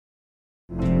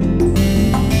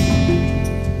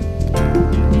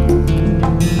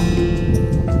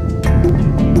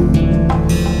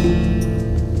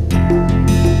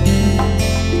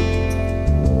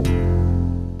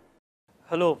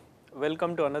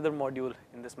welcome to another module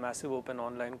in this massive open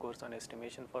online course on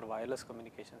estimation for wireless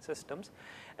communication systems,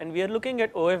 and we are looking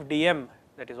at OFDM,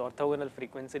 that is orthogonal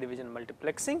frequency division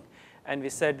multiplexing, and we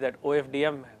said that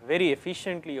OFDM very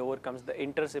efficiently overcomes the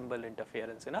inter-symbol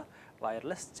interference in a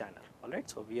wireless channel. Alright,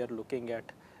 so we are looking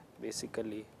at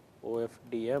basically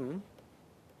OFDM,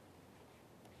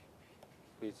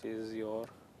 which is your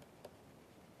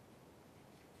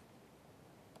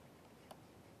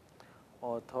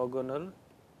orthogonal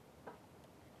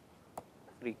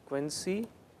frequency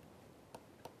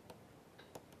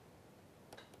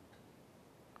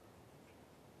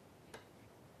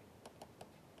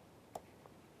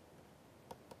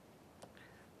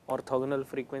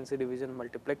division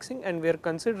multiplexing, and we are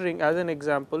considering, as an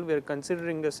example, we are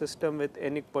considering a system with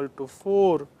n equal to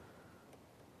 4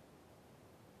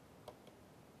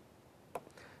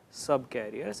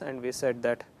 subcarriers, and we said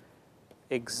that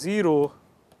x0,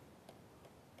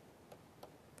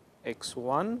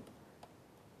 x1,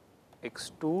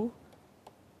 x2,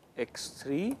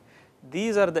 x3,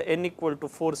 these are the n equal to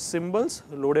 4 symbols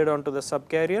loaded onto the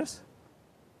subcarriers.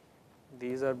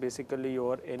 These are basically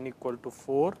your n equal to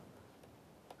 4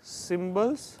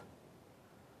 symbols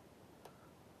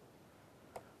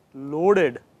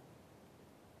loaded,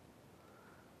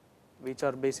 which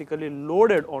are basically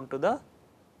loaded onto the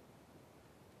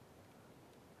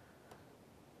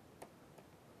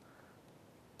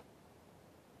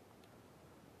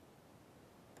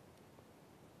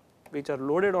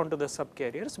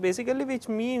subcarriers, basically, which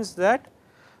means that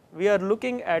we are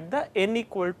looking at the n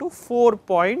equal to 4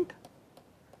 point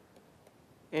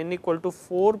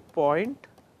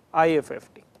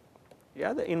IFFT,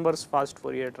 yeah, the inverse fast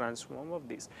Fourier transform of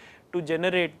these to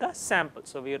generate the sample.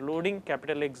 So, we are loading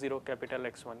capital X0, capital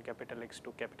X1, capital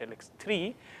X2, capital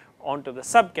X3 onto the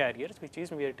subcarriers, which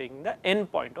is we are taking the n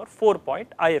point or 4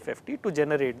 point IFFT to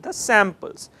generate the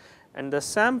samples, and the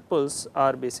samples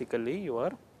are basically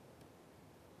your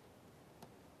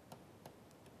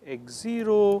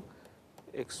X0,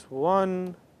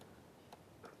 X1,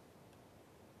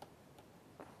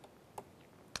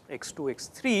 X2,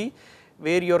 X3,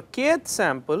 where your kth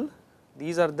sample,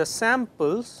 these are the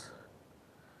samples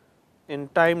in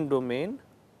time domain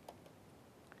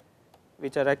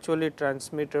which are actually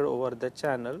transmitted over the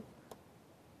channel,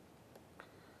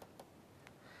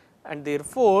 and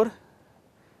therefore,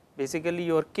 basically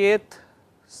your kth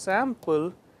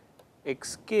sample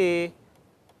xk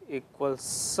equals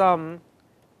sum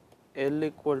L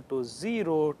equal to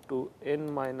 0 to n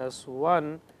minus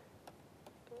 1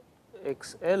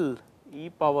 xl e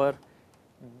power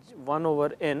 1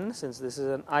 over n, since this is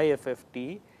an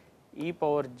IFFT, e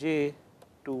power j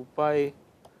 2 pi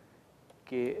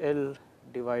k l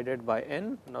divided by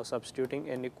n. Now, substituting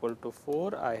n equal to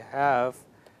 4, I have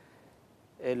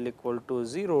L equal to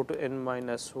 0 to n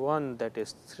minus 1, that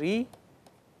is 3,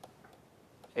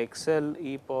 xl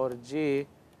e power j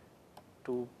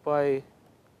 2 pi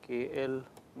k l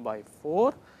by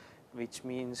 4, which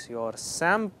means your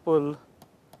sample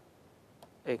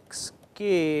x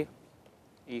k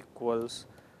equals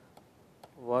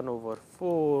 1 over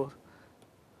 4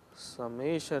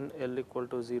 summation L equal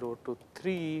to 0 to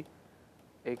 3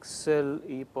 xl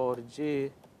e power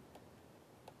j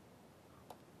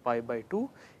pi by 2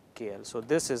 k l. So,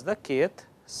 this is the kth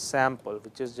sample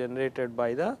which is generated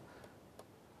by the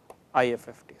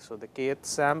IFFT. So, the kth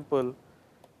sample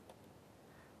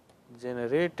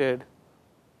generated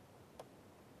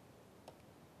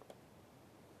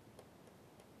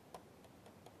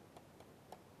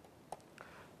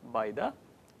by the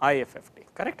IFFT,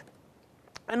 correct.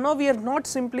 And now, we are not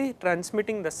simply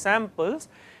transmitting the samples,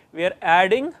 we are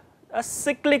adding a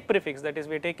cyclic prefix, that is,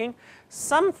 we are taking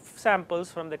some samples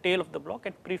from the tail of the block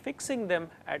and prefixing them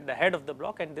at the head of the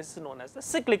block, and this is known as the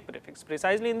cyclic prefix.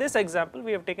 Precisely in this example,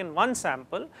 we have taken one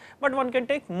sample, but one can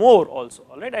take more also,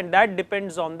 alright, and that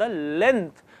depends on the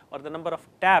length or the number of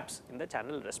taps in the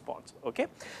channel response. Okay.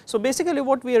 So, basically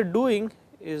what we are doing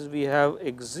is we have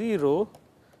x0,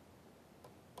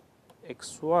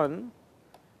 x1,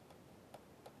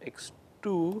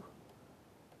 x2,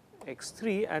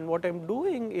 x3, and what I am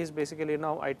doing is basically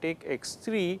now I take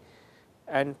x3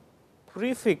 and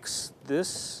prefix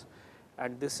this,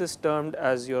 and this is termed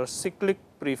as your cyclic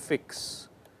prefix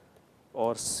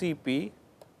or CP,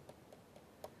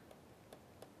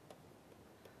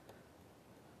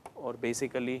 or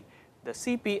basically the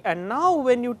CP. And now,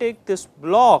 when you take this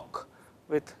block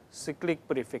with cyclic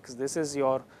prefix, this is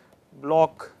your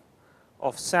block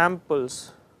of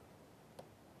samples.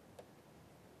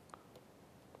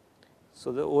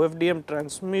 So, the OFDM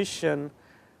transmission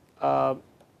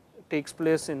takes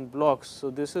place in blocks.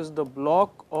 So, this is the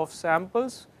block of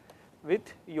samples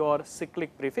with your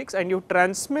cyclic prefix and you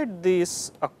transmit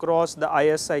this across the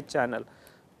ISI channel.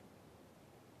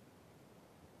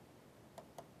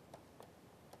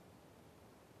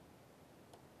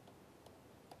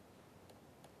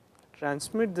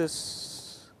 Transmit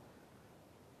this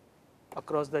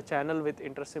across the channel with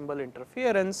intersymbol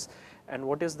interference, and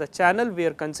what is the channel? We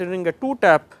are considering a 2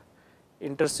 tap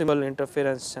intersymbol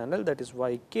interference channel, that is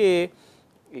yk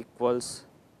equals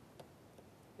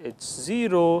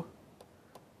h0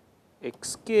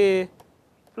 xk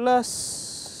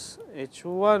plus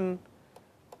h1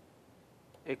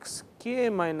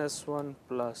 xk minus 1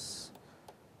 plus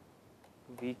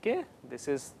vk. This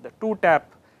is the 2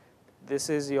 tap. This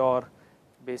is your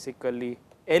basically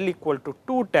L equal to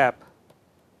 2 tap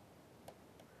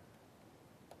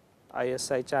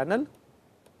ISI channel.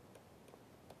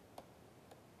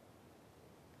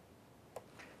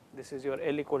 This is your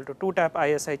L equal to 2 tap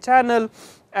ISI channel,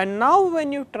 and now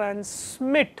when you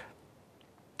transmit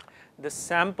the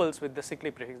samples with the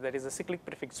cyclic prefix, that is the cyclic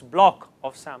prefix block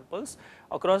of samples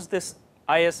across this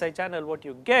ISI channel, what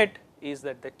you get is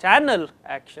that the channel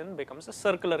action becomes a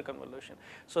circular convolution.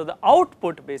 So, the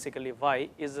output basically y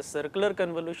is the circular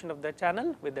convolution of the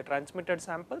channel with the transmitted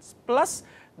samples plus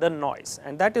the noise,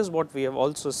 and that is what we have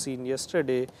also seen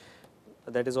yesterday,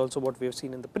 that is also what we have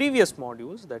seen in the previous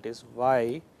modules, that is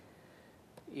y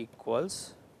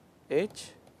equals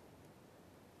h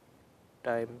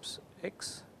times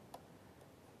x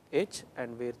h,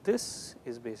 and where this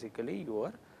is basically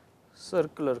your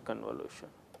circular convolution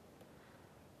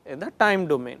in the time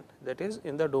domain, that is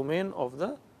in the domain of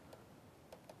the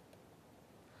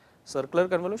circular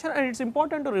convolution, and it is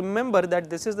important to remember that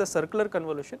this is the circular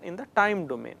convolution in the time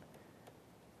domain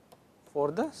for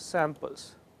the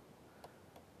samples.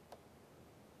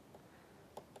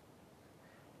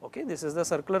 Okay, this is the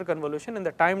circular convolution in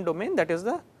the time domain, that is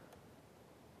the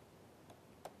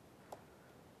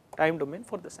time domain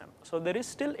for the sample. So, there is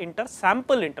still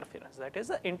inter-sample interference, that is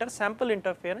the inter-sample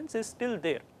interference is still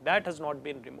there, that has not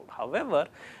been removed. However,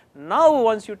 now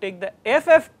once you take the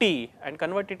FFT and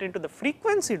convert it into the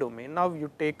frequency domain, now you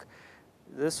take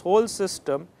this whole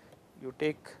system, you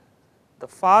take the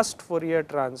fast Fourier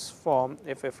transform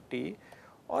FFT,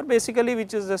 or basically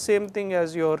which is the same thing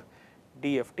as your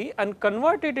DFT, and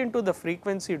convert it into the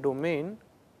frequency domain.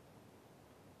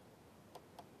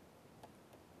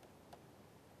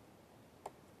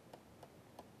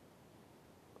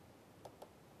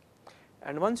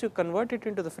 And once you convert it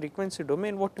into the frequency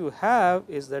domain, what you have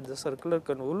is that the circular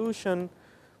convolution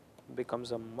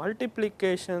becomes a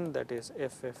multiplication, that is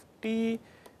FFT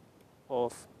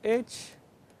of h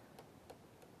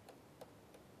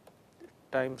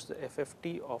times the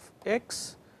FFT of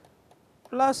x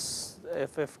plus the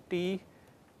FFT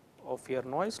of your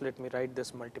noise. Let me write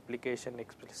this multiplication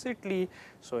explicitly.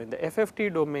 So, in the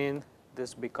FFT domain,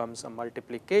 this becomes a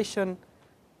multiplication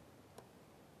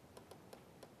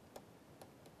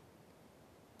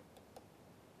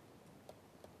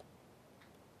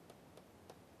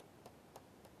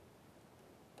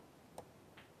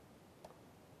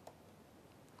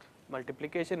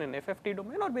in FFT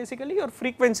domain, or basically your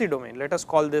frequency domain. Let us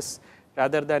call this,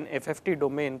 rather than FFT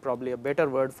domain, probably a better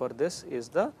word for this is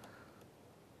the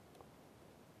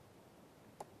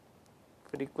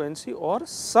frequency or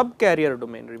subcarrier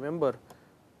domain. Remember,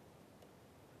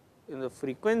 in the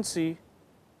frequency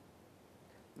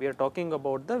we are talking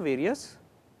about the various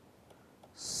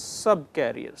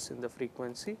subcarriers in the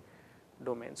frequency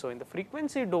domain. So, in the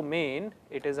frequency domain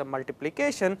it is a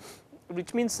multiplication,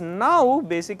 which means now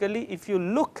basically if you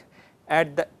look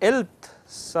at the lth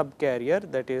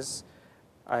subcarrier, that is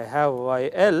I have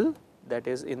YL, that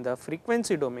is in the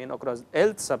frequency domain across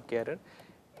lth subcarrier,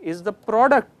 is the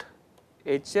product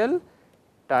HL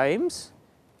times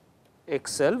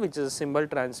XL, which is a symbol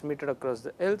transmitted across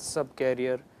the lth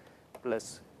subcarrier,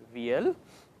 plus VL,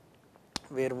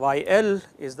 where YL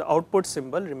is the output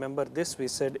symbol. Remember, this we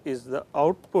said is the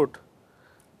output,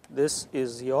 this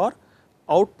is your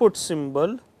output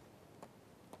symbol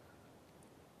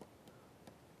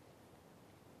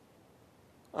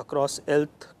across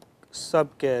lth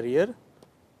subcarrier.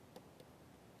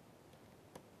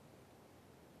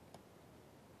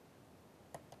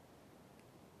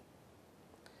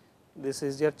 This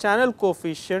is your channel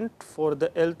coefficient for the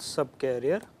lth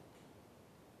subcarrier.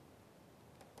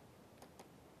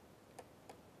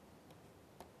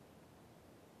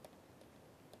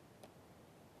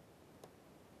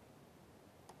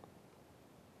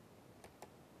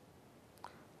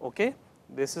 Okay.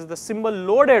 This is the symbol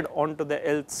loaded onto the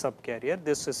lth subcarrier.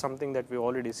 This is something that we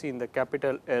already see in the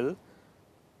capital L.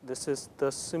 This is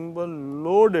the symbol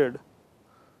loaded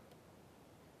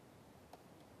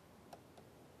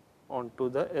onto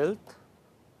the lth.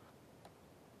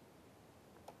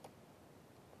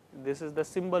 This is the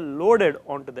symbol loaded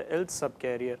onto the lth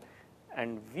subcarrier,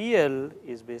 and VL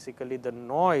is basically the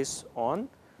noise on,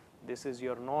 this is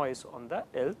your noise on the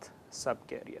lth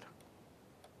subcarrier.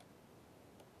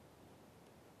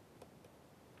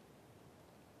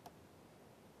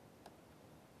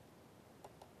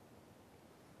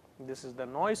 This is the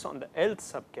noise on the lth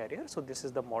subcarrier. So, this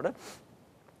is the model,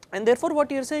 and therefore,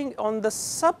 what you are saying on the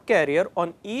subcarrier,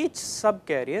 on each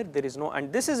subcarrier there is no,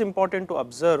 and this is important to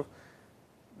observe,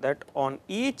 that on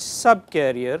each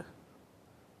subcarrier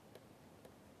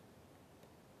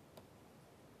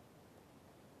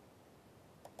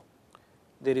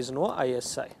there is no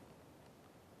ISI.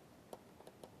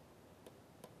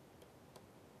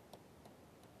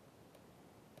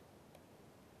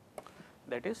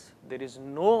 That is, there is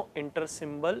no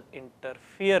intersymbol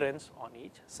interference on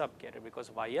each subcarrier, because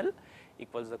YL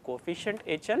equals the coefficient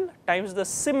HL times the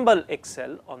symbol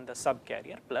XL on the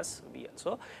subcarrier plus VL.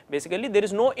 So, basically there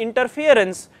is no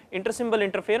interference, intersymbol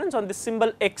interference on the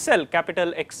symbol XL,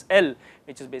 capital XL,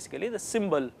 which is basically the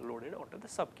symbol loaded onto the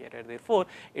subcarrier. Therefore,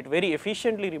 it very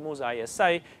efficiently removes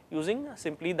ISI using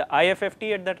simply the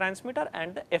IFFT at the transmitter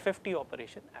and the FFT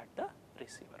operation at the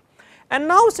receiver. And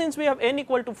now, since we have n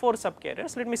equal to 4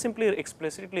 subcarriers, let me simply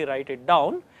explicitly write it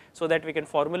down, so that we can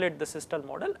formulate the system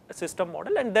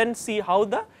model and then see how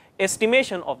the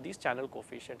estimation of these channel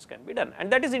coefficients can be done,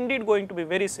 and that is indeed going to be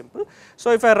very simple.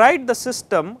 So, if I write the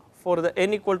system for the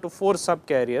n equal to 4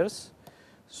 subcarriers,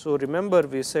 so remember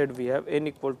we said we have n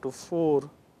equal to 4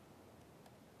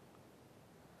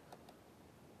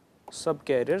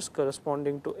 subcarriers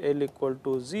corresponding to L equal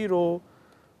to 0,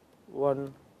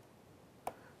 1,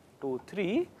 2,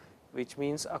 3, which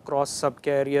means across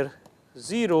subcarrier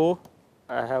 0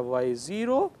 I have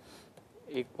y0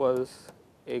 equals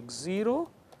x0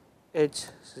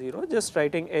 h0, just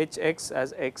writing hx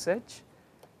as xh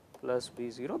plus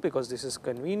b0 because this is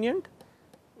convenient,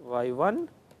 y1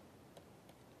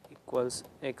 equals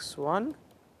x1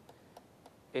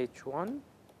 h1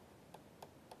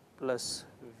 plus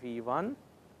v1.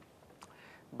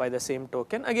 By the same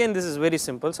token, again this is very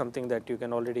simple, something that you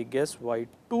can already guess,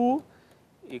 y2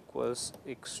 equals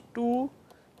x2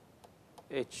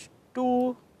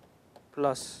 h2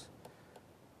 plus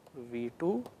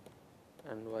v2,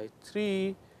 and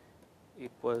y3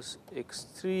 equals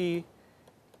x3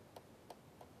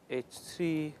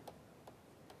 h3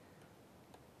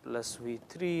 plus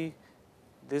v3.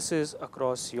 This is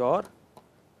across your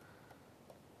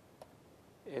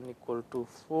n equal to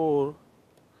 4.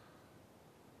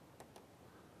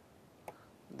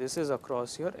 This is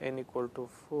across your n equal to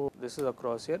 4, this is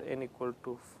across your n equal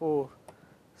to 4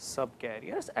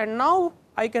 subcarriers, and now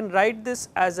I can write this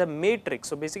as a matrix.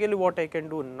 So, basically what I can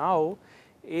do now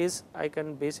is I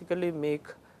can basically make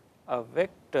a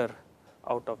vector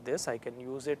out of this. I can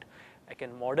use it, I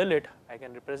can model it, I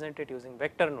can represent it using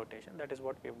vector notation. That is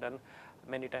what we have done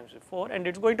many times before, and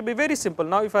it is going to be very simple.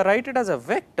 Now, if I write it as a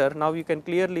vector, now you can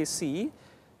clearly see,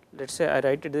 let us say I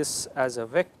write this as a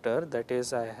vector, that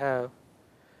is I have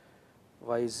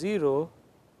y0,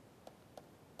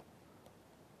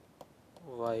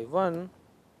 y1,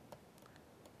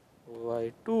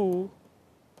 y2,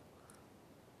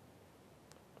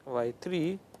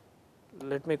 y3,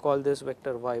 let me call this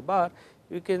vector y bar.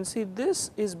 You can see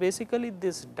this is basically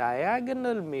this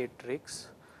diagonal matrix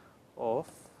of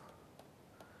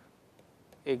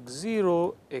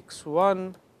x0,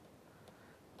 x1,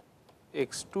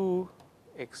 x2,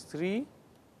 x3,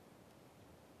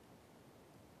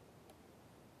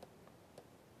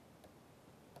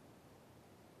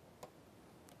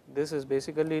 this is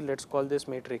basically, let us call this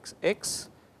matrix X,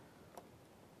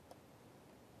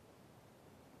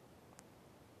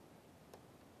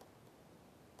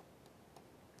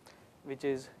 which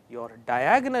is your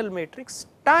diagonal matrix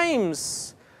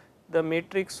times the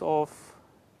matrix of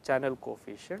channel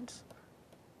coefficients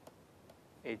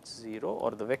H0,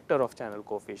 or the vector of channel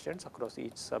coefficients across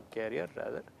each subcarrier,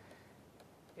 rather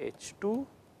H2,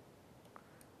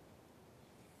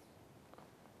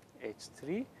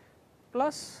 H3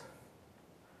 plus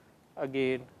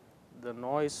again the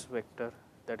noise vector,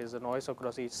 that is the noise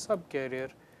across each subcarrier,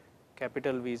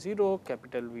 capital V0,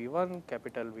 capital V1,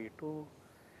 capital V2,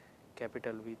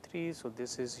 capital V3. So,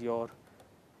 this is your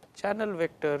channel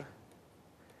vector,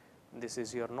 this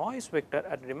is your noise vector,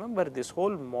 and remember this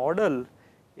whole model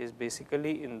is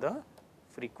basically in the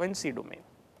frequency domain.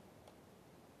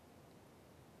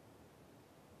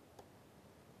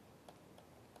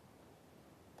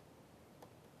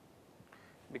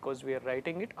 Because we are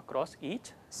writing it across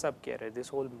each subcarrier. This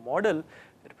whole model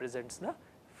represents the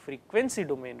frequency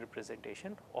domain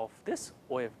representation of this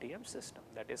OFDM system,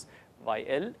 that is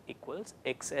YL equals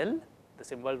XL, the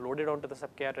symbol loaded onto the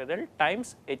subcarrier L,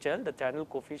 times HL, the channel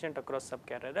coefficient across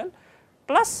subcarrier L,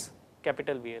 plus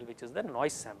capital VL, which is the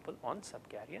noise sample on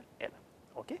subcarrier L.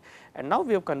 Okay. And now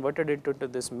we have converted it into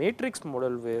this matrix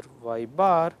model where Y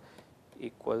bar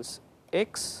equals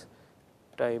X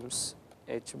times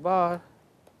H bar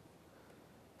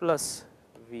plus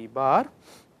V bar,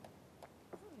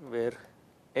 where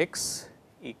X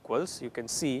equals, you can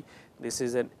see this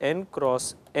is an n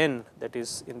cross n, that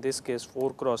is in this case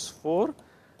 4 cross 4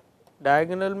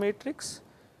 diagonal matrix.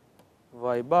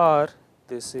 Y bar,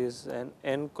 this is an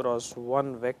n cross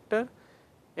 1 vector.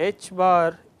 H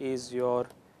bar is your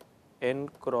n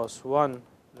cross 1,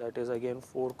 that is again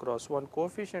 4 cross 1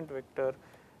 coefficient vector,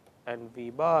 and V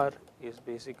bar is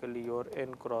basically your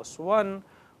n cross 1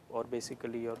 or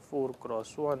basically your 4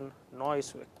 cross 1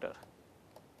 noise vector.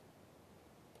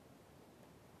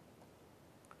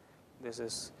 This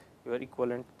is your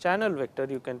equivalent channel vector.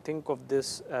 You can think of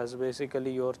this as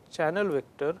basically your channel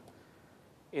vector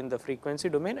in the frequency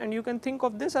domain, and you can think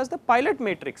of this as the pilot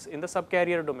matrix in the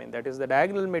subcarrier domain, that is the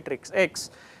diagonal matrix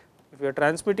X. If you are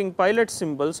transmitting pilot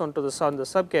symbols onto the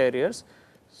subcarriers,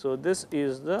 so this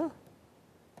is the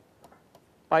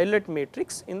pilot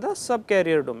matrix in the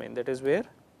subcarrier domain, that is where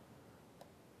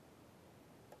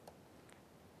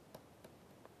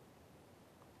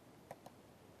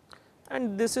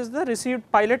and this is the received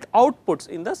pilot outputs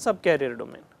in the subcarrier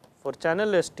domain. For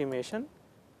channel estimation,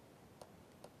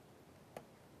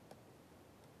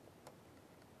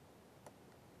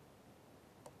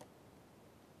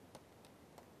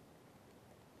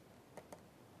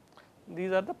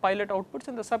 these are the pilot outputs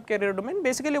in the subcarrier domain.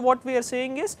 Basically what we are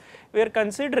saying is, we are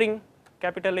considering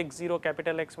capital X0,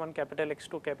 capital X1, capital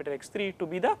X2, capital X3 to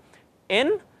be the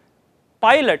n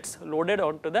pilots loaded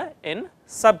onto the n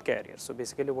subcarrier. So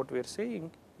basically what we are saying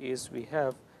is, we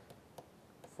have,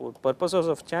 for purposes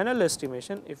of channel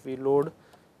estimation, if we load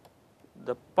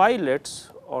the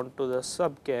pilots onto the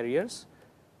subcarriers,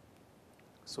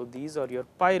 so these are your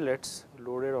pilots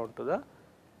loaded onto the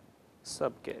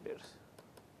subcarriers.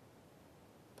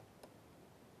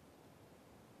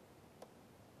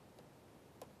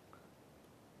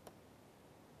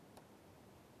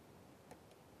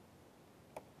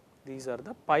 These are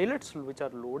the pilots which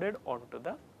are loaded onto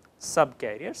the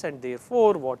subcarriers, and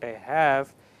therefore what I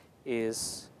have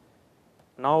is,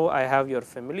 now I have your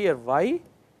familiar Y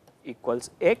equals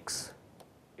X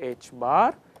H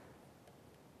bar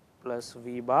plus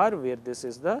V bar, where this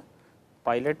is the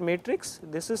pilot matrix.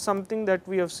 This is something that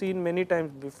we have seen many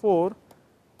times before,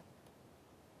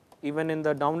 even in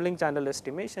the downlink channel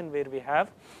estimation, where we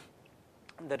have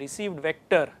the received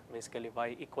vector basically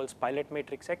Y equals pilot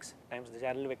matrix X times the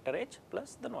channel vector H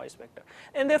plus the noise vector.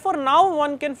 And therefore now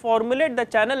one can formulate the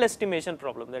channel estimation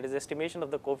problem, that is estimation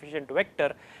of the coefficient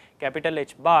vector capital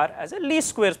H bar, as a least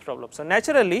squares problem. So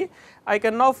naturally I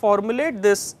can now formulate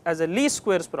this as a least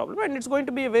squares problem, and it is going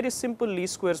to be a very simple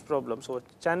least squares problem. So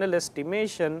channel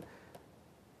estimation,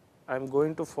 I am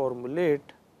going to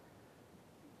formulate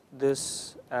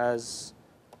this as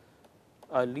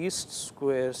a least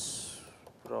squares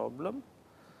problem.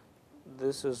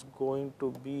 This is going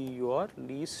to be your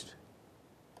least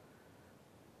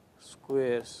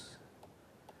squares,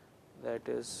 that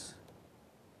is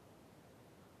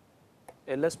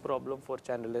LS problem for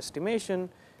channel estimation,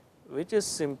 which is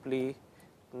simply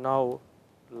now,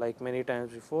 like many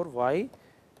times before, Y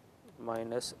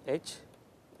minus H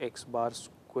X bar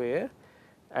square,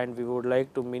 and we would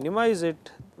like to minimize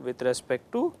it with respect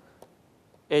to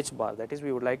H bar, that is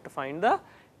we would like to find the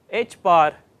H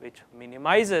bar which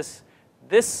minimizes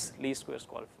this least squares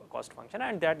cost function,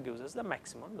 and that gives us the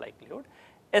maximum likelihood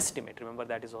estimate. Remember,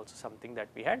 that is also something that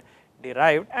we had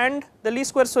derived, and the least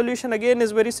square solution again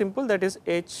is very simple, that is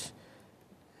H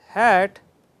hat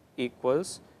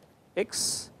equals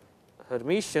X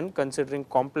Hermitian, considering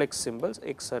complex symbols,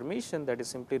 X Hermitian, that is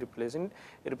simply replacing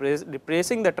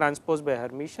the transpose by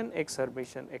Hermitian, X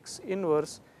Hermitian X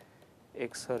inverse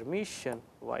X Hermitian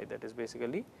Y, that is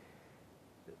basically,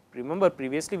 remember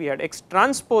previously we had X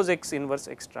transpose X inverse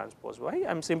X transpose Y.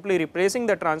 I am simply replacing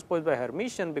the transpose by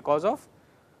Hermitian because of,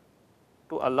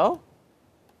 to allow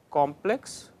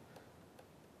complex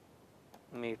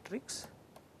matrix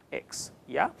X,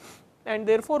 yeah. And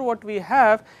therefore what we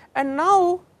have, and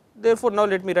now therefore now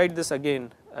let me write this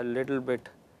again a little bit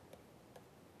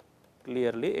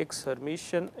clearly, X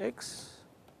Hermitian X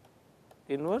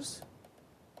inverse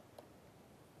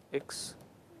X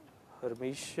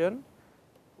Hermitian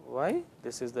Y,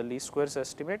 this is the least squares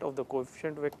estimate of the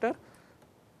coefficient vector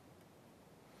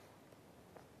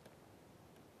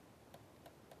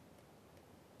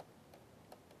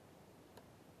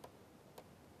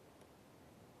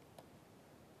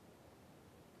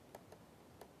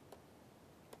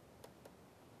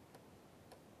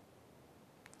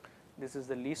this is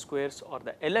the least squares or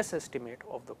the LS estimate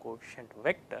of the coefficient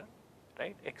vector,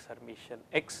 right, x Hermitian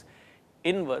x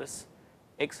inverse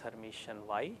x Hermitian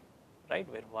y,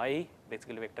 right, where y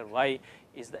basically vector y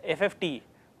is the FFT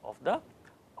of the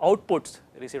outputs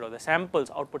received or the samples,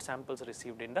 output samples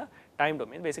received in the time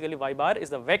domain. Basically y bar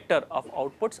is the vector of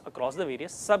outputs across the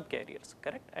various subcarriers,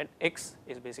 correct, and x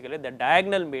is basically the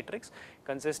diagonal matrix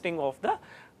consisting of the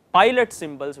pilot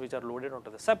symbols which are loaded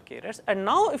onto the subcarriers. And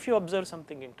now if you observe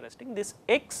something interesting, this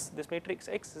x, this matrix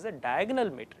x is a diagonal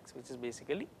matrix which is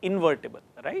basically invertible,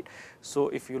 right. So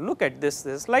if you look at this,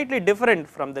 this is slightly different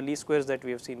from the least squares that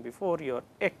we have seen before. Your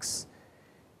x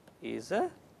is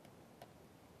a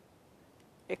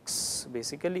x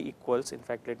basically equals, in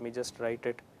fact let me just write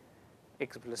it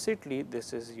explicitly,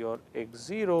 this is your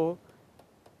x0,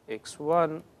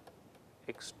 x1,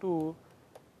 x2,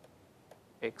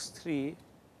 x3,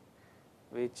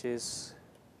 which is,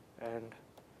 and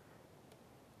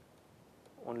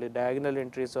only diagonal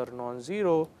entries are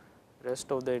non-zero,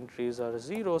 rest of the entries are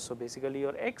 0. So basically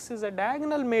your x is a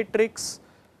diagonal matrix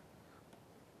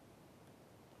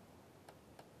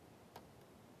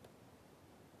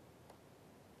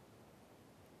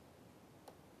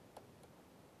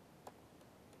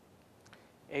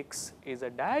x is a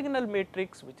diagonal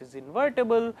matrix which is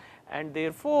invertible, and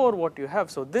therefore what you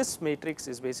have, so this matrix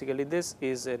is basically, this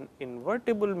is an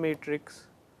invertible matrix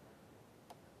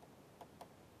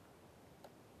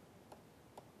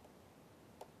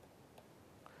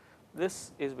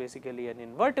this is basically an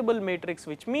invertible matrix,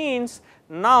 which means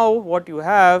now what you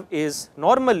have is,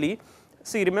 normally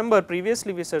see, remember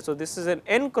previously we said, so this is an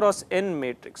n cross n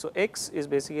matrix. So x is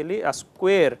basically a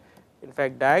square, in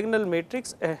fact diagonal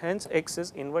matrix, hence x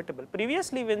is invertible.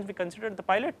 Previously when we considered the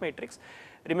pilot matrix,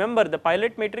 remember the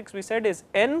pilot matrix we said is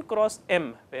n cross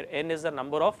m, where n is the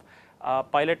number of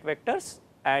pilot vectors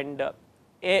and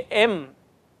m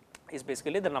is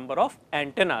basically the number of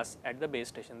antennas at the base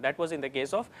station. That was in the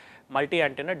case of multi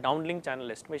antenna downlink channel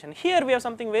estimation. Here we have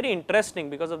something very interesting,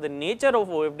 because of the nature of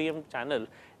OFDM channel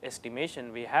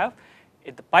estimation, we have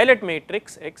the pilot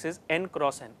matrix x is n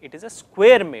cross n, it is a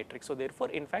square matrix. So therefore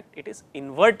in fact it is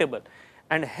invertible,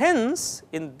 and hence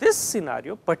in this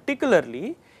scenario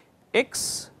particularly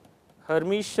x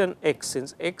Hermitian x,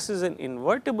 since x is an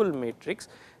invertible matrix,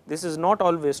 this is not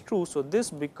always true. So this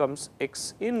becomes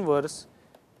x inverse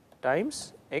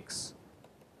times x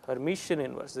Hermitian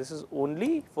inverse. This is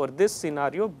only for this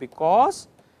scenario because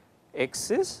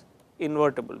x is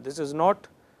invertible. This is not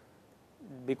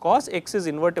because x is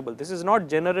invertible. This is not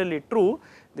generally true.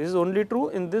 This is only true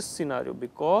in this scenario,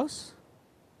 because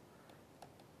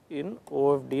in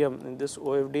OFDM, in this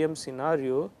OFDM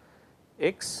scenario,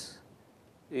 x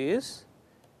is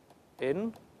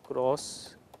n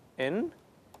cross n,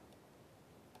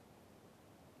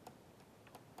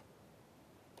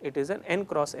 it is an n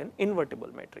cross n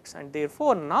invertible matrix, and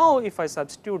therefore now if I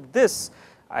substitute this,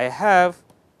 I have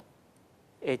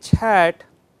h hat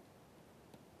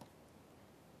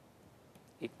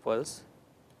equals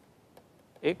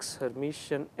x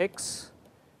Hermitian x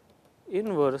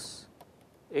inverse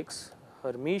x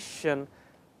Hermitian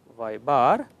y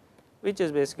bar, which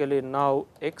is basically now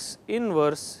x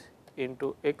inverse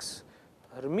into x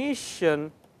Hermitian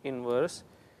inverse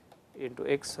into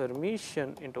x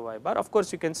Hermitian into y bar. Of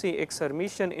course, you can see x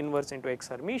Hermitian inverse into x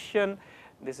Hermitian,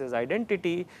 this is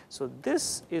identity. So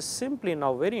this is simply,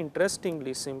 now very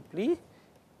interestingly, simply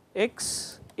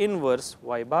x inverse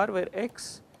y bar, where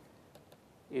x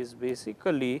is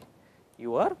basically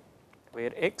your,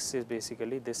 where x is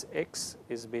basically, this x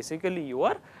is basically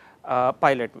your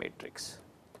pilot matrix.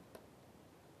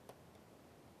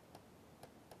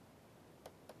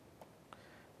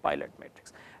 Pilot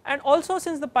matrix. And also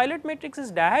since the pilot matrix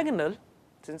is diagonal,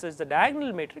 since it is the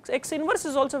diagonal matrix, x inverse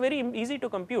is also very easy to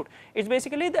compute. It is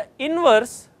basically the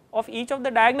inverse of each of the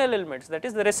diagonal elements, that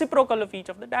is the reciprocal of each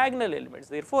of the diagonal elements.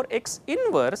 Therefore, x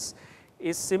inverse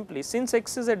is simply, since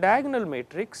x is a diagonal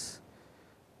matrix,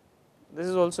 this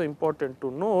is also important to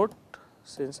note,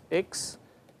 since x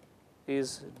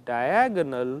is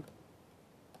diagonal,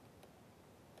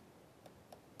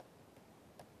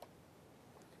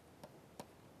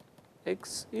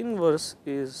 x inverse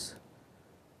is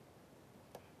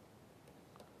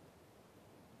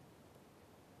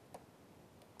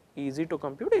easy to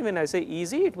compute. When I say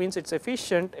easy, it means it is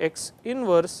efficient. X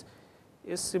inverse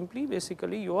is simply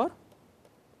basically your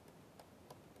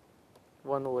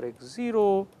 1 over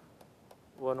x0,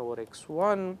 1 over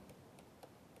x1,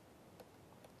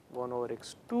 1 over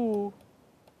x2,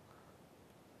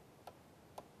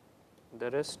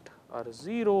 the rest are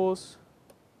zeros.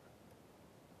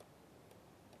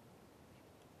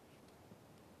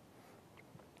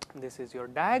 this is your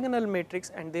diagonal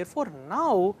matrix, and therefore,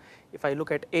 now if I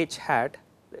look at h hat,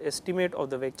 the estimate of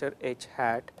the vector h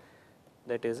hat,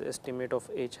 that is estimate of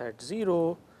h hat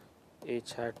 0,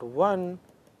 h hat 1,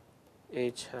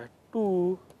 h hat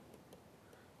 2,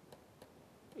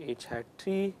 h hat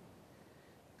 3,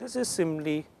 this is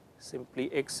simply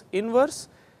x inverse,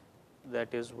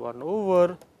 that is 1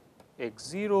 over x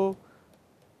 0,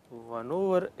 1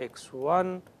 over x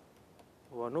 1,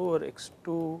 1 over x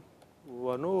 2,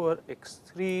 1 over x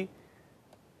 3,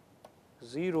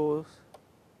 zeros,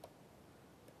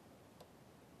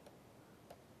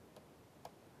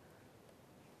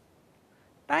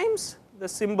 times the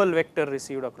symbol vector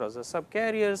received across the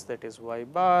subcarriers, that is y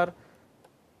bar,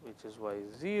 which is y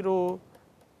 0,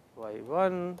 y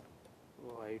 1,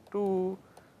 y 2,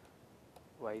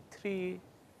 y 3,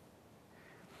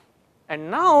 and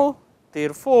now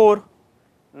therefore,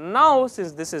 now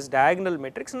since this is diagonal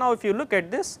matrix, now if you look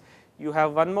at this, you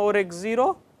have 1 over x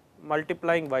 0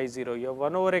 multiplying y 0, you have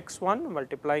 1 over x 1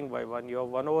 multiplying y 1, you have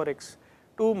 1 over x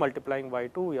 2 multiplying y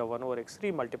 2, you have 1 over x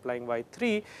 3 multiplying y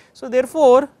 3. So,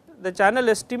 therefore, the channel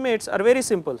estimates are very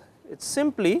simple, it is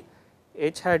simply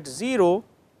h hat 0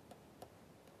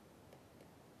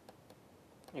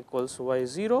 equals y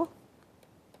 0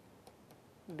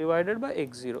 divided by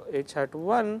x 0, h hat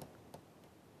 1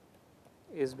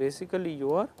 is basically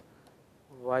your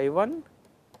y 1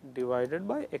 divided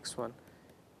by x 1,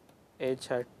 h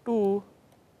hat 2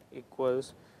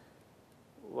 equals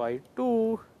y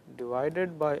 2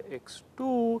 divided by x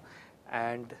 2,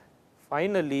 and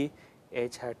finally,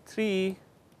 h hat 3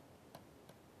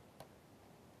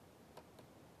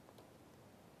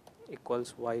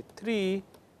 equals y 3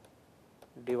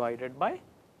 divided by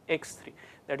x 3.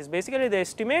 That is basically the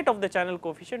estimate of the channel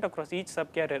coefficient across each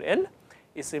subcarrier L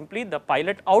is simply the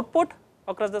pilot output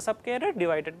across the subcarrier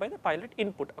divided by the pilot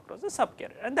input across the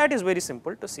subcarrier, and that is very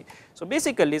simple to see. So,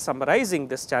 basically summarizing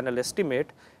this channel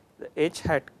estimate, the h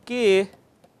hat k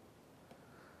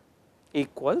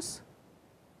equals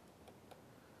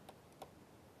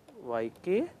y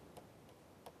k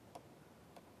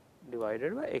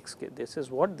divided by x k. This is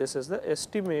what? This is the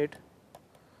estimate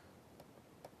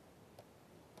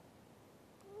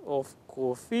of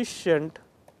coefficient,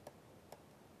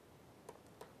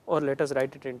 or let us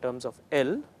write it in terms of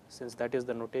L, since that is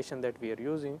the notation that we are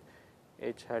using,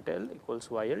 h hat L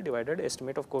equals y L divided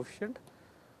estimate of coefficient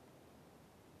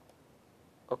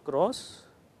across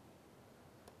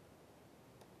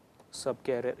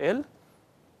subcarrier L.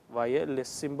 Y L is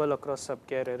symbol across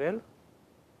subcarrier L,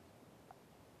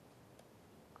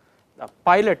 the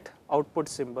pilot output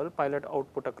symbol, pilot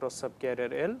output across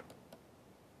subcarrier L,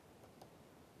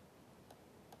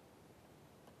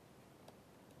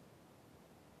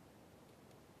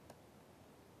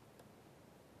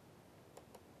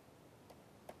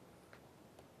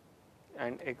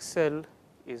 and XL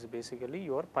is basically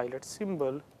your pilot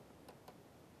symbol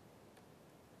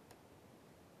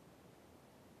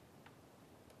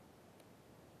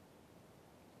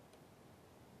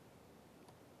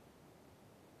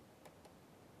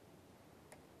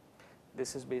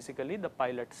this is basically the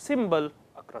pilot symbol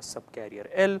across subcarrier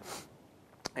L,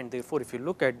 and therefore, if you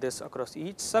look at this across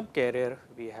each subcarrier,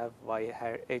 we have y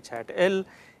hat h hat L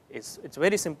is, it is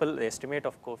very simple, the estimate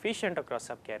of coefficient across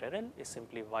subcarrier L is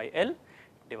simply y L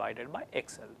divided by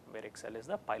XL, where XL is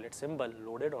the pilot symbol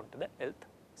loaded onto the Lth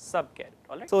subcarrier,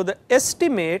 alright. So, the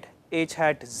estimate h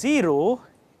hat 0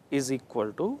 is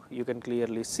equal to, you can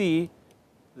clearly see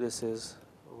this is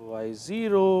y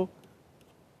 0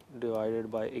 divided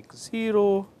by x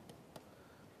 0,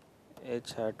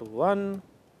 h hat 1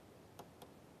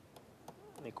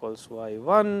 equals y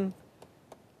 1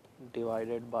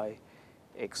 divided by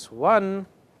x 1,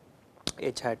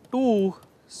 h hat 2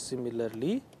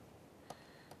 similarly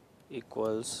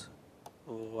equals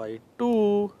y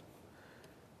 2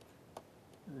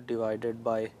 divided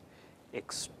by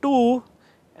x 2,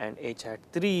 and h hat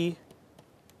 3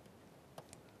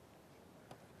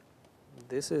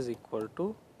 this is equal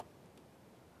to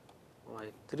y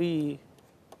 3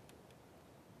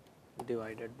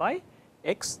 divided by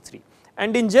x 3.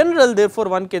 And in general, therefore,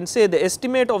 one can say the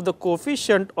estimate of the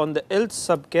coefficient on the Lth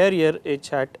subcarrier h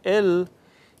hat L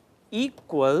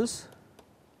equals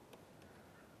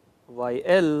y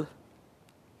L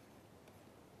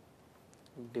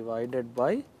divided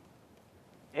by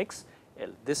x L.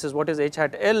 This is what is h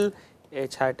hat L.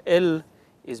 H hat L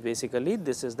is basically,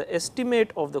 this is the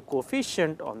estimate of the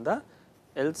coefficient on the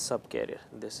Lth subcarrier.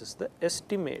 This is the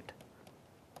estimate.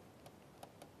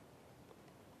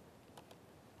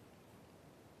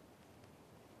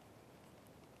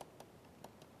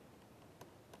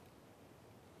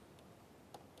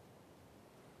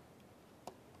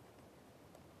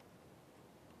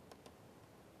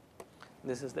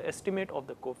 This is the estimate of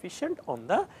the coefficient on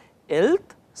the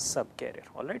Lth subcarrier,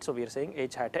 alright. So, we are saying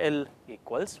H hat L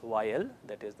equals YL,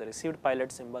 that is the received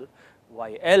pilot symbol,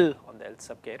 YL on the Lth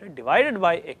subcarrier divided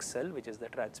by XL, which is the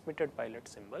transmitted pilot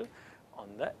symbol on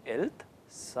the Lth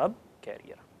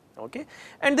subcarrier, okay.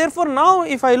 And therefore, now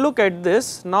if I look at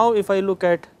this, now if I look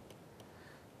at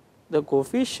the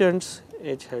coefficients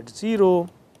H hat 0,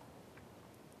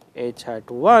 H hat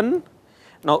 1,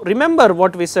 now remember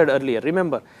what we said earlier,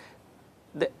 remember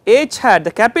the H hat,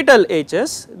 the capital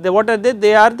H's, what are they?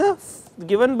 They are the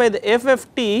given by the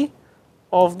FFT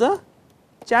of the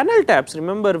channel taps.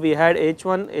 Remember we had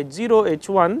H1, H0,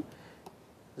 H1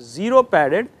 0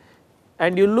 padded,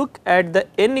 and you look at the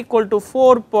n equal to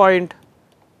 4 point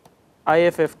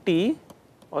IFFT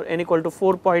or n equal to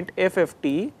 4 point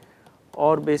FFT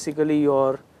or basically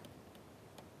your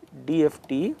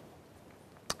DFT,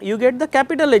 you get the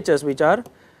capital H's, which are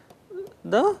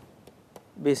the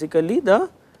basically the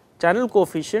channel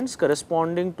coefficients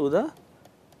corresponding to the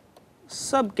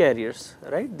subcarriers,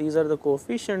 right. These are the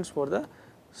coefficients for the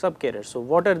subcarriers. So,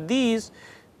 what are these?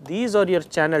 These are your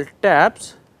channel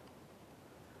taps,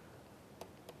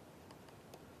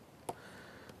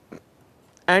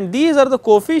 and these are the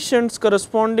coefficients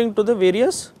corresponding to the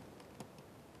various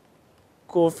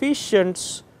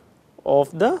coefficients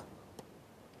of the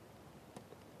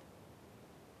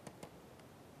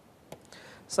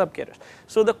subcarriers.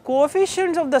 So, the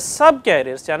coefficients of the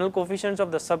subcarriers, channel coefficients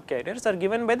of the subcarriers are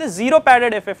given by the 0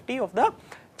 padded FFT of the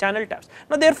channel taps.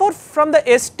 Now, therefore, from the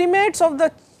estimates of the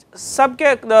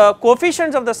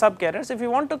coefficients of the subcarriers, if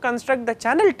you want to construct the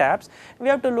channel taps, we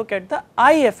have to look at the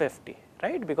IFFT,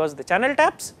 right, because the channel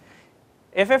taps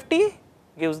FFT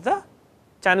gives the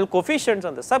channel coefficients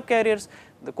on the subcarriers,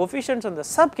 the coefficients on the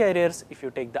subcarriers, if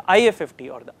you take the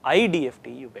IFFT or the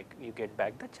IDFT, you get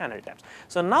back the channel taps.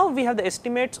 So, now we have the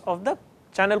estimates of the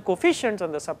channel coefficients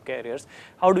on the subcarriers.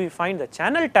 How do we find the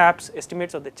channel taps,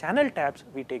 estimates of the channel taps?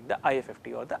 We take the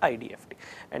IFFT or the IDFT,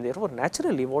 and therefore,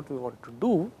 naturally what we want to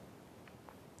do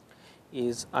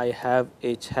is I have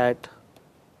H hat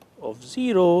of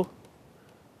 0,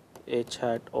 H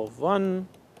hat of 1,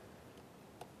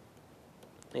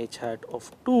 H hat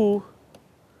of 2,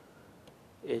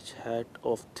 H hat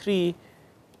of 3,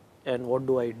 and what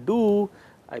do I do?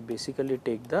 I basically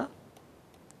take the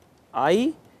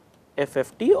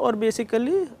IFFT or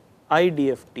basically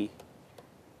IDFT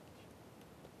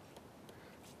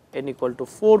n equal to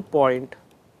 4 point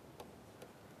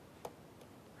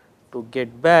to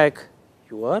get back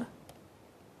your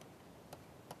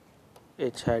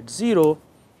H hat 0,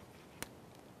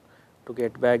 to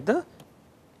get back the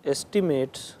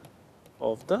estimates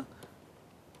of the,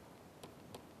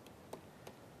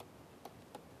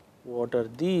 what are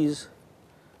these?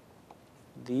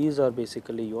 These are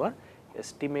basically your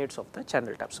estimates of the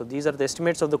channel tap. So, these are the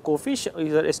estimates of the coefficient,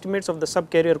 these are estimates of the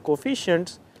subcarrier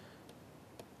coefficients .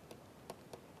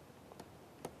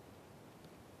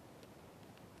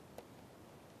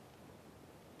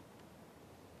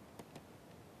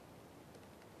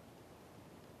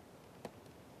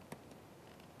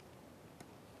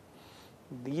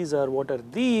 These are, what are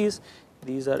these?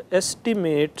 These are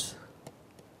estimates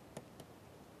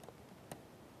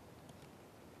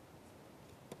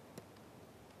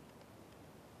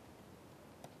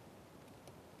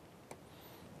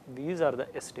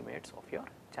of your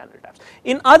channel taps.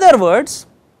 In other words,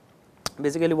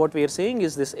 basically what we are saying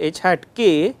is this H hat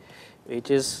k, which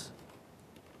is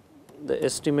the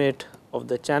estimate of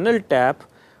the channel tap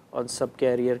on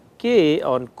subcarrier k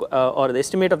on or the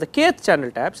estimate of the kth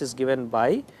channel taps is given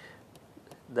by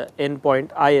the n point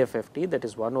IFFT, that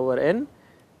is 1 over n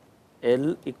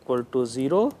L equal to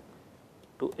 0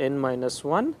 to n minus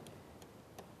 1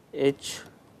 H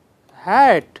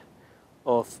hat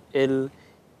of L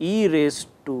e raised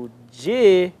to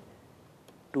j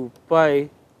 2 pi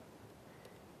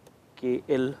k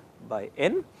L by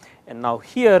n, and now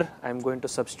here I am going to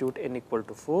substitute n equal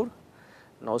to 4.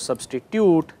 Now,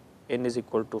 substitute n is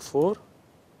equal to 4,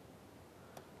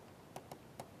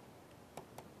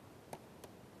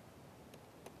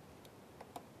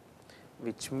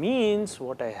 which means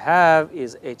what I have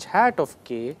is H hat of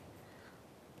k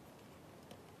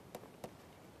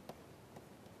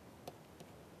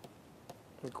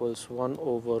equals 1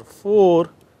 over 4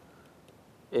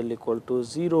 L equal to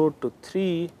 0 to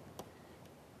 3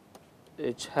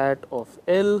 H hat of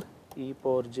L e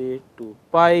power j 2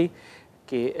 pi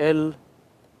k L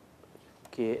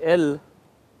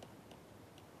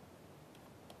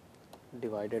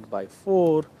divided by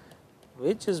 4,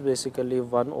 which is basically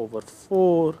 1 over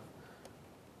 4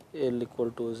 L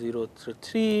equal to 0 to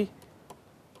 3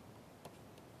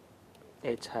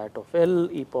 h hat of L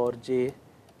e power j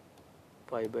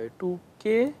pi by 2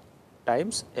 k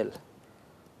times L.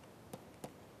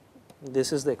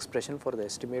 This is the expression for the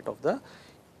estimate of the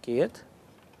kth.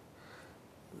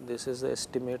 This is the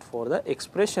estimate for the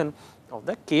expression of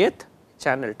the kth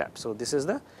channel tap. So, this is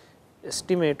the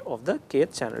estimate of the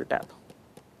kth channel tap.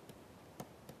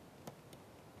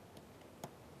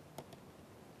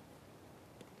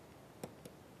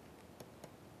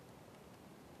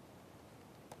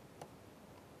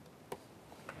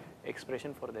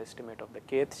 Expression for the estimate of the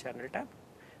kth channel tap,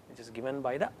 which is given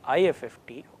by the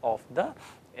IFFT of the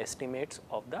estimates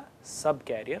of the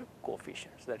subcarrier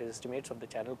coefficients, that is estimates of the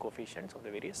channel coefficients of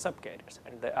the various subcarriers,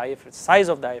 and the size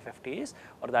of the IFFT is,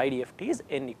 or the IDFT is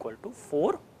n equal to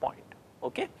 4 point.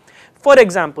 Okay. For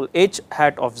example, h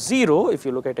hat of 0, if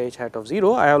you look at h hat of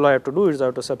 0, all I have to do is I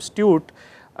have to substitute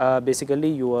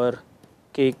basically your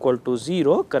k equal to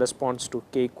 0 corresponds to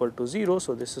k equal to 0.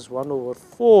 So, this is 1 over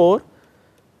 4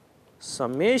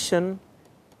 summation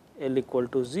L equal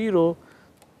to 0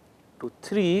 to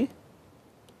 3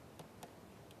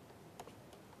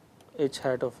 h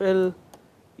hat of L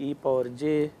e power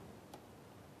j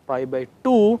pi by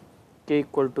 2 k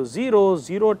equal to 0,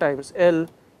 0 times L.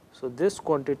 So, this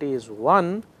quantity is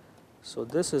 1. So,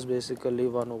 this is basically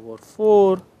 1 over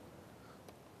 4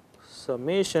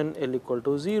 summation L equal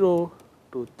to 0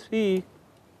 to 3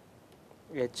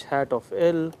 h hat of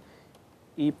L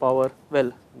e power,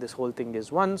 well, this whole thing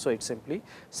is 1. So, it is simply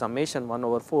summation 1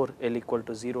 over 4 L equal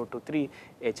to 0 to 3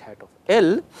 h hat of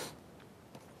L,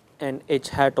 and h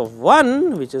hat of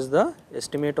 1, which is the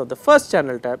estimate of the first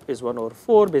channel tap, is 1 over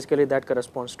 4, basically that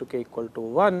corresponds to k equal to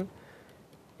 1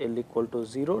 L equal to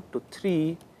 0 to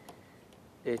 3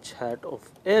 h hat of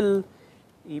L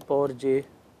e power j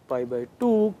pi by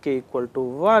 2 k equal to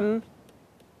 1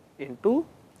 into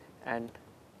and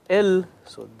L.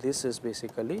 So, this is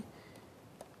basically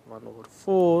 1 over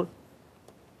 4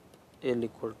 L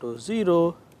equal to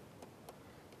 0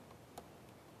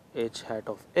 h hat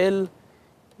of L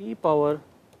e power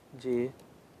j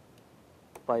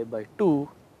pi by 2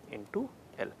 into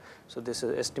L. So, this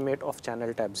is estimate of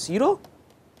channel tap 0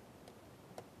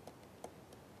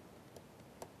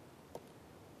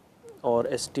 or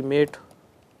estimate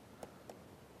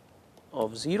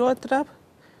of 0th tap,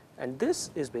 and this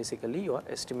is basically your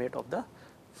estimate of the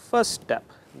first tap.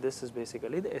 This is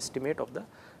basically the estimate of the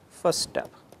first tap.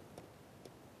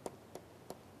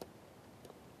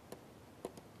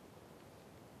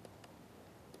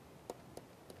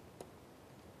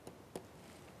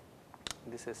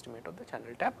 This estimate of the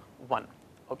channel tap 1.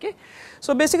 Okay.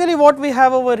 So, basically what we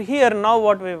have over here now,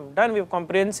 what we have done, we have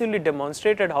comprehensively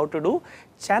demonstrated how to do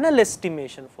channel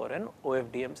estimation for an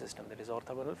OFDM system, that is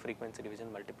orthogonal frequency division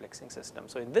multiplexing system.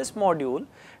 So, in this module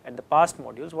and the past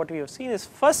modules, what we have seen is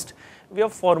first we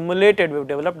have formulated, we have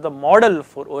developed the model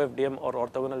for OFDM or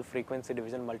orthogonal frequency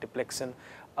division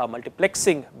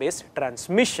multiplexing based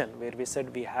transmission, where we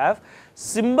said we have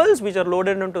symbols which are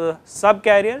loaded into the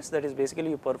subcarriers, that is basically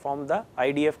you perform the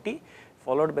IDFT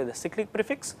followed by the cyclic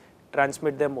prefix,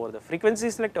 transmit them over the frequency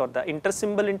select or the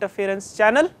intersymbol interference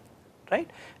channel, right.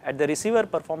 At the receiver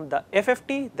perform the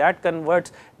FFT, that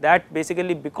converts that,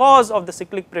 basically because of the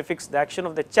cyclic prefix the action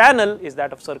of the channel is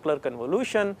that of circular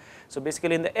convolution. So,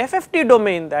 basically in the FFT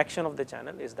domain the action of the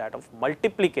channel is that of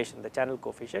multiplication, the channel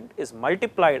coefficient is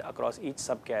multiplied across each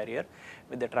subcarrier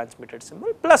with the transmitted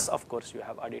symbol, plus of course you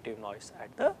have additive noise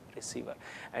at the receiver.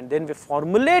 And then we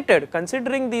formulated,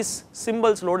 considering these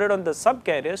symbols loaded on the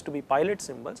subcarriers to be pilot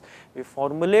symbols, we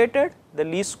formulated the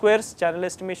least squares channel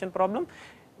estimation problem.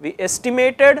 We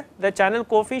estimated the channel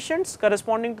coefficients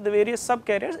corresponding to the various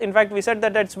subcarriers. In fact, we said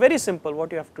that it's very simple.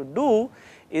 What you have to do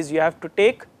is you have to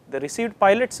take the received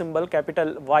pilot symbol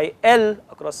capital YL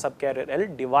across subcarrier L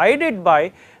divided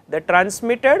by the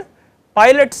transmitted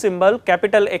pilot symbol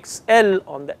capital XL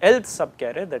on the Lth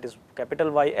subcarrier, that is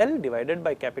capital YL divided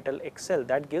by capital XL,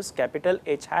 that gives capital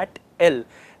H hat L,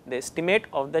 the estimate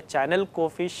of the channel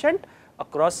coefficient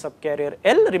across subcarrier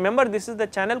L. Remember, this is the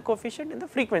channel coefficient in the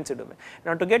frequency domain.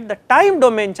 Now, to get the time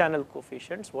domain channel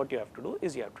coefficients, what you have to do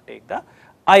is you have to take the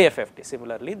IFFT,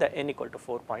 similarly the n equal to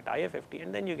 4 point IFFT,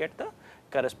 and then you get the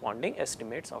corresponding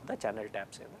estimates of the channel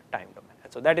taps in the time domain.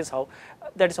 And so, that is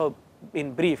how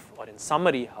in brief or in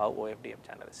summary how OFDM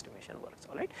channel estimation works,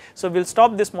 alright. So, we will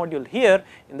stop this module here.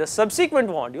 In the subsequent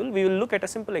module, we will look at a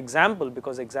simple example,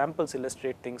 because examples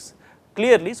illustrate things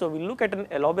clearly. So, we will look at an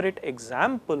elaborate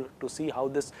example to see how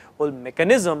this whole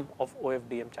mechanism of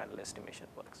OFDM channel estimation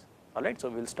works, alright. So,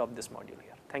 we will stop this module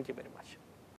here. Thank you very much.